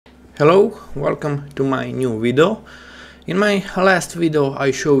Hello, welcome to my new video. In my last video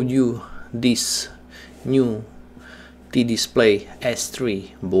I showed you this new T-Display S3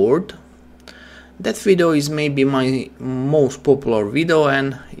 board. That video is maybe my most popular video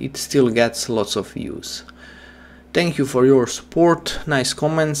and it still gets lots of views. Thank you for your support, nice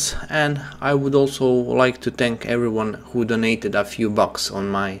comments, and I would also like to thank everyone who donated a few bucks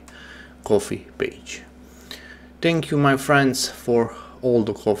on my coffee page. Thank you, my friends, for all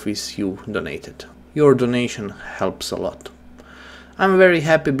the coffees you donated. Your donation helps a lot. I'm very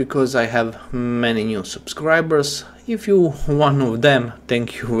happy because I have many new subscribers. If you one of them,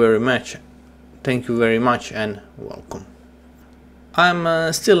 thank you very much. Thank you very much and welcome.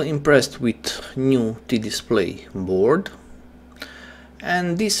 I'm still impressed with new T-Display board,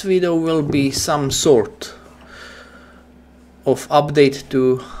 and this video will be some sort of update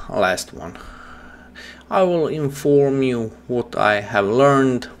to last one. I will inform you what I have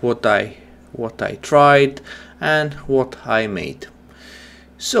learned, what I tried and what I made.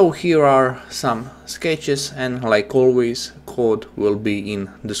 So here are some sketches, and like always, code will be in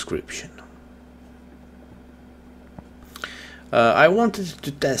description. I wanted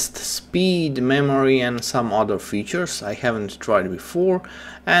to test speed, memory and some other features I haven't tried before,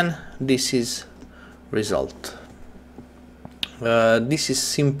 and this is result. This is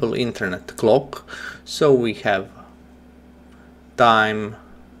simple internet clock, so we have time,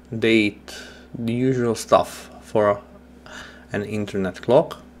 date, the usual stuff for an internet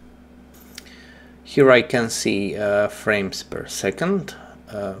clock. Here I can see frames per second,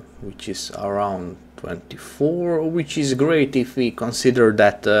 which is around 24, which is great if we consider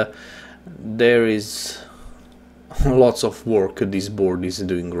that there is lots of work this board is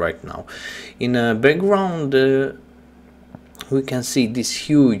doing right now. In the background we can see this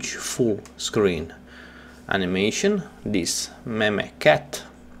huge full screen animation, this meme cat,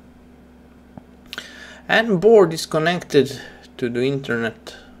 and board is connected to the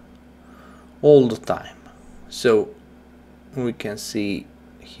internet all the time. So we can see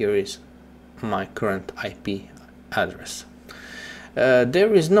here is my current IP address.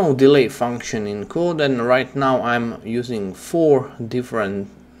 There is no delay function in code, and right now I'm using 4 different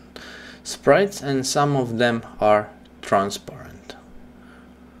sprites, and some of them are transparent,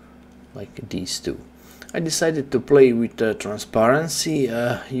 like these two. I decided to play with the transparency.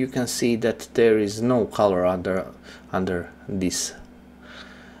 You can see that there is no color under these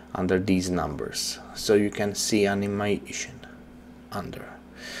numbers, so you can see animation under.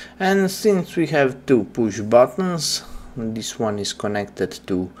 And since we have 2 push buttons, this one is connected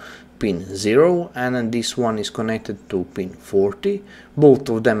to pin 0 and this one is connected to pin 40. Both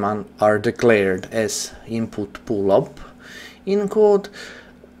of them are declared as input pull up in code.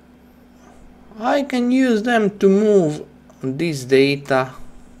 I can use them to move this data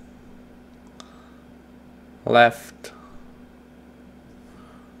left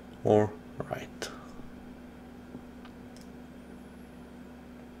or right.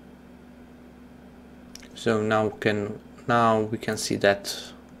 So now we can see that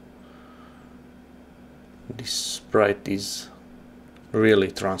this sprite is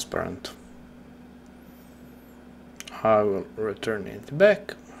really transparent. I will return it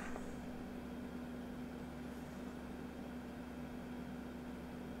back.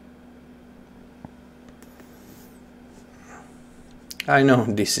 I know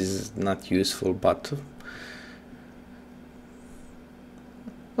this is not useful, but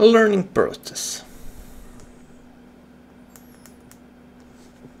a learning process.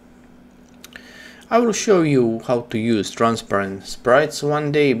 I will show you how to use transparent sprites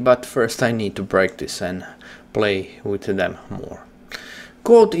one day, but first I need to practice and play with them more.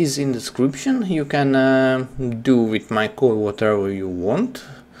 Code is in the description. You can do with my code whatever you want.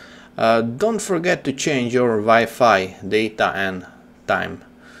 Don't forget to change your Wi-Fi data and time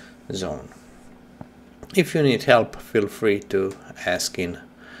zone. If you need help, feel free to ask in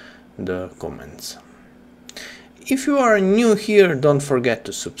the comments. If you are new here, don't forget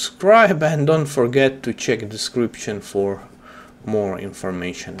to subscribe and don't forget to check the description for more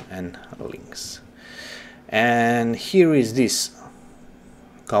information and links. And here is this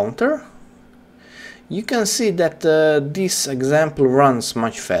counter. You can see that this example runs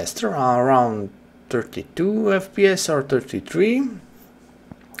much faster, around 32 FPS or 33,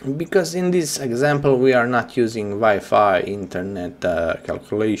 because in this example we are not using Wi-Fi, internet,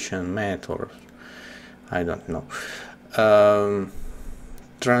 calculation, math, or I don't know.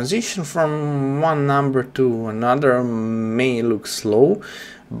 Transition from one number to another may look slow,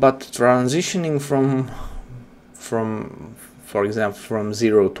 but transitioning from for example from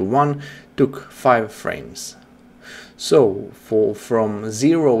 0 to 1 took 5 frames. So from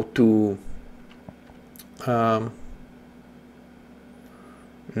 0 to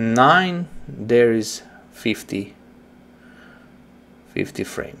 9 there is 50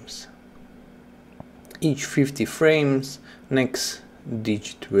 frames. Each 50 frames, next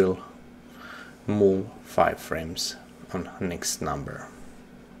digit will move 5 frames on next number.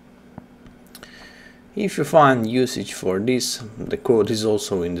 If you find usage for this, the code is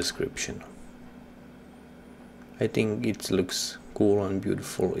also in description. I think it looks cool and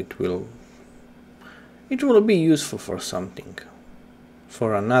beautiful. It will be useful for something,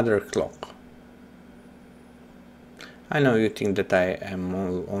 for another clock. I know you think that I am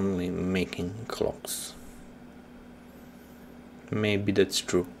only making clocks. Maybe that's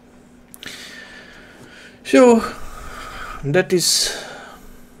true. So that is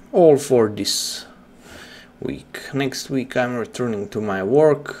all for this week. Next week I'm returning to my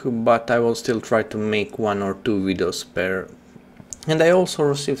work, but I will still try to make 1 or 2 videos per. And I also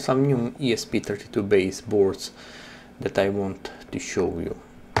received some new ESP32 base boards that I want to show you.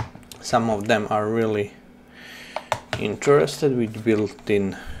 Some of them are really interested, with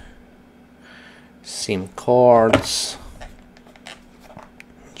built-in SIM cards,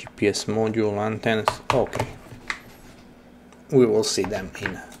 GPS module, antennas. Okay, we will see them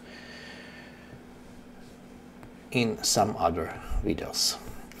in some other videos.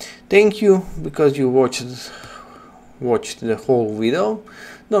 Thank you because you watched the whole video.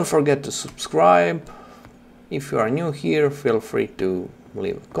 Don't forget to subscribe. If you are new here, feel free to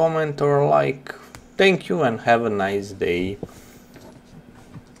leave a comment or a like. Thank you and have a nice day.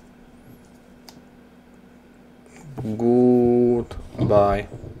 Goodbye.